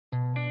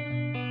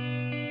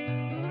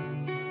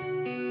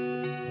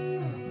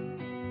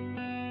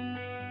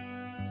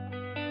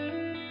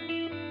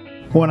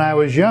When I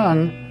was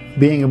young,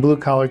 being a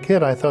blue-collar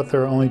kid, I thought there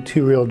were only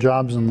two real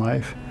jobs in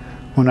life: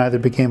 when I either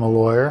became a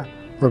lawyer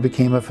or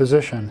became a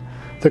physician.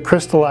 The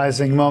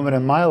crystallizing moment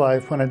in my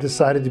life when I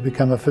decided to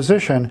become a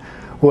physician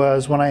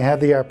was when I had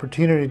the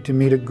opportunity to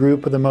meet a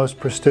group of the most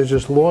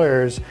prestigious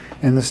lawyers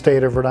in the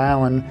state of Rhode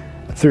Island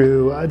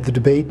through the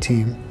debate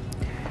team.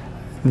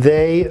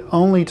 They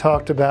only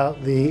talked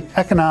about the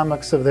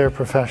economics of their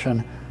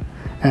profession.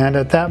 And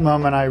at that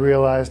moment I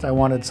realized I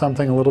wanted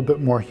something a little bit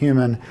more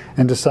human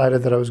and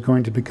decided that I was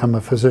going to become a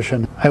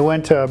physician. I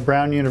went to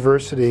Brown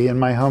University in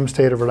my home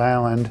state of Rhode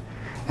Island,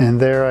 and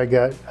there I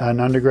got an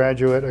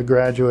undergraduate, a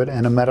graduate,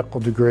 and a medical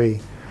degree.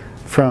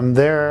 From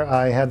there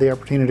I had the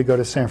opportunity to go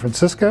to San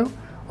Francisco,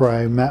 where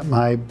I met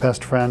my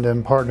best friend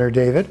and partner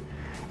David,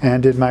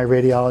 and did my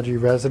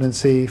radiology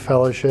residency,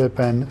 fellowship,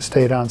 and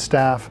stayed on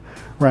staff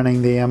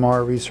running the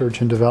MR research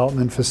and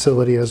development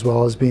facility, as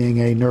well as being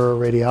a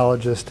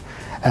neuroradiologist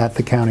at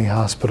the county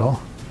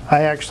hospital.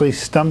 I actually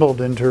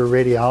stumbled into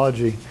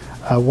radiology.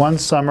 One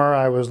summer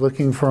I was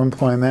looking for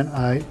employment.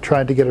 I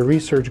tried to get a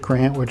research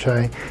grant, which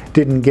I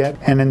didn't get,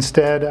 and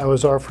instead I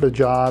was offered a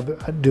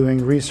job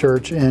doing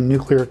research in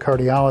nuclear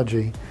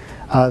cardiology.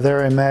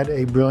 There I met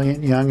a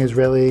brilliant young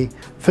Israeli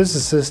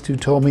physicist who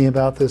told me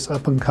about this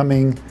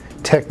up-and-coming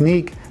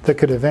technique that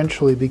could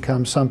eventually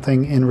become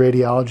something in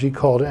radiology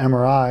called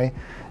MRI,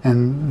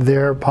 and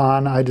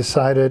thereupon I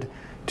decided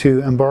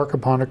to embark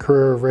upon a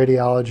career of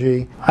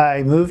radiology.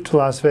 I moved to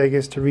Las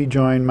Vegas to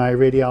rejoin my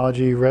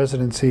radiology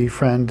residency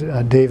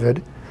friend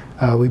David.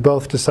 We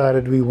both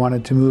decided we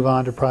wanted to move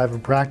on to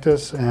private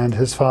practice, and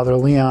his father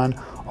Leon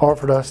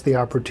offered us the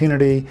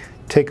opportunity to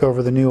take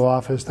over the new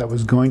office that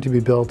was going to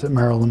be built at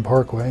Maryland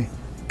Parkway.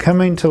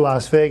 Coming to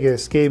Las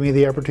Vegas gave me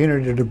the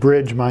opportunity to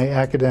bridge my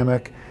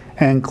academic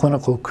and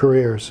clinical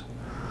careers.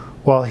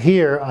 While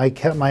here, I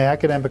kept my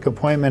academic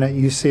appointment at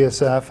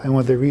UCSF and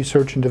with the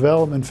research and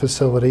development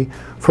facility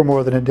for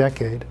more than a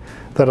decade.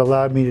 That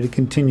allowed me to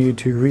continue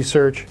to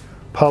research,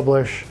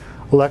 publish,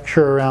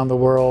 lecture around the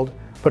world,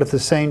 but at the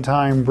same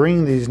time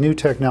bring these new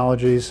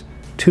technologies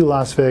to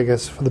Las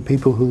Vegas for the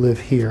people who live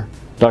here.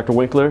 Dr.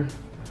 Winkler,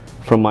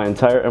 from my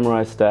entire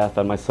MRI staff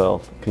and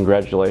myself,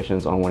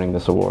 congratulations on winning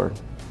this award.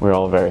 We're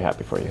all very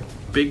happy for you.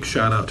 Big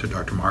shout out to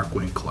Dr. Mark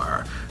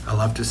Winkler. I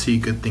love to see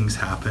good things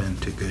happen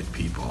to good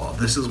people.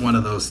 This is one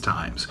of those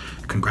times.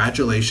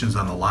 Congratulations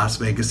on the Las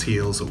Vegas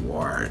HEALS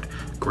Award.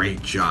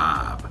 Great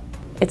job.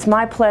 It's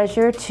my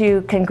pleasure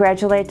to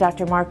congratulate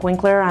Dr. Mark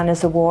Winkler on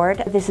his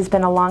award. This has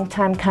been a long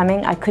time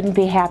coming. I couldn't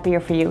be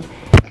happier for you.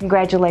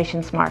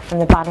 Congratulations, Mark, from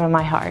the bottom of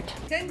my heart.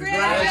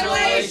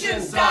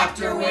 Congratulations,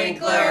 Dr.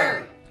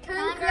 Winkler!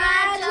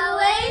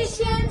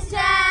 Congratulations,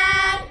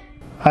 Dad!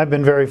 I've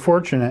been very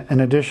fortunate. In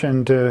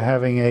addition to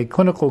having a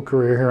clinical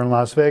career here in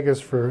Las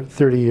Vegas for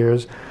 30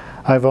 years,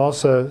 I've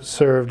also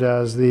served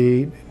as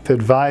the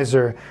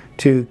advisor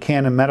to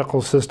Canon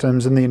Medical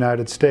Systems in the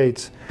United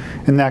States.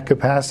 In that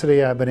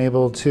capacity, I've been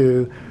able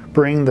to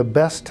bring the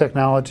best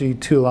technology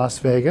to Las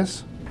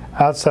Vegas.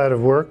 Outside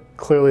of work,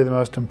 clearly the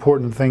most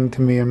important thing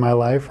to me in my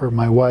life are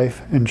my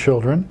wife and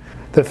children.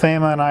 The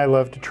family and I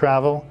love to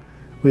travel.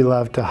 We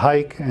love to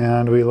hike,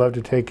 and we love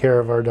to take care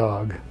of our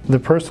dog. The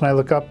person I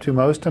look up to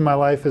most in my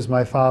life is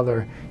my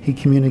father. He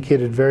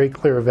communicated very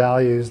clear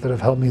values that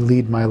have helped me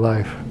lead my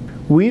life.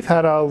 We've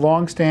had a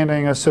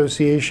long-standing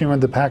association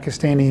with the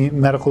Pakistani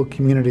medical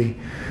community.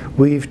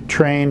 We've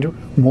trained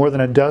more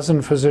than a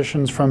dozen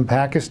physicians from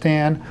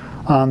Pakistan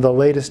on the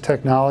latest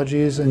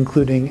technologies,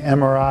 including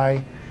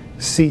MRI,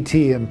 CT,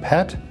 and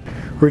PET.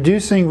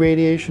 Reducing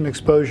radiation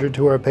exposure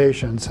to our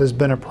patients has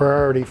been a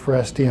priority for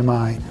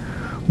SDMI.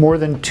 More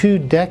than 2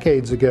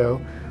 decades ago,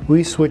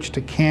 we switched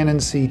to Canon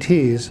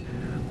CTs,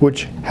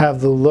 which have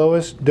the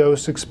lowest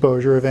dose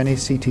exposure of any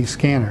CT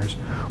scanners.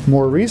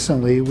 More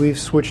recently, we've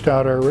switched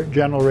out our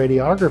general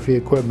radiography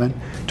equipment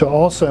to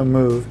also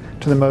move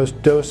to the most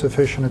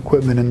dose-efficient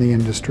equipment in the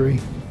industry.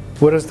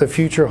 What does the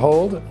future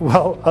hold?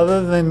 Well,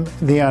 other than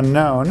the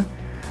unknown,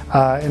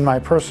 in my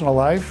personal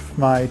life,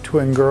 my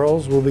twin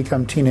girls will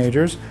become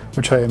teenagers,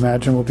 which I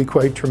imagine will be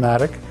quite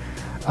traumatic.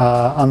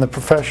 On the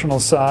professional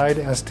side,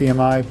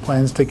 SDMI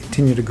plans to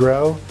continue to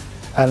grow,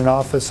 add an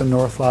office in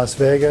North Las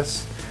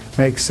Vegas,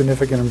 make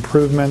significant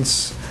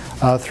improvements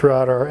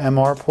throughout our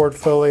MR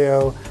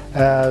portfolio,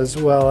 as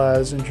well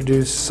as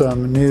introduce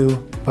some new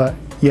but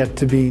yet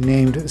to be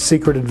named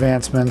secret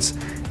advancements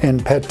in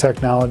PET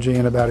technology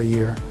in about a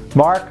year.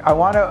 Mark, I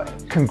want to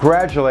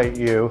congratulate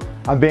you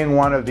on being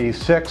one of the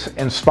 6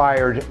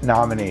 inspired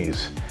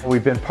nominees.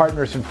 We've been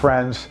partners and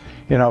friends,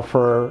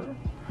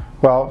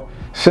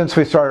 since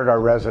we started our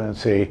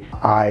residency.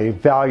 I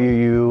value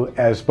you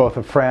as both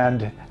a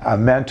friend, a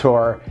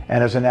mentor,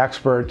 and as an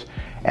expert,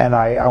 and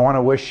I want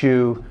to wish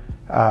you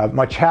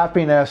much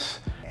happiness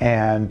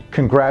and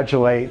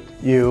congratulate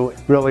you.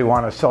 Really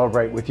want to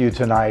celebrate with you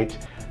tonight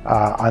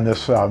on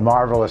this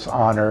marvelous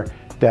honor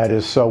that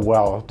is so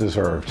well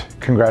deserved.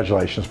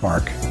 Congratulations,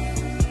 Mark.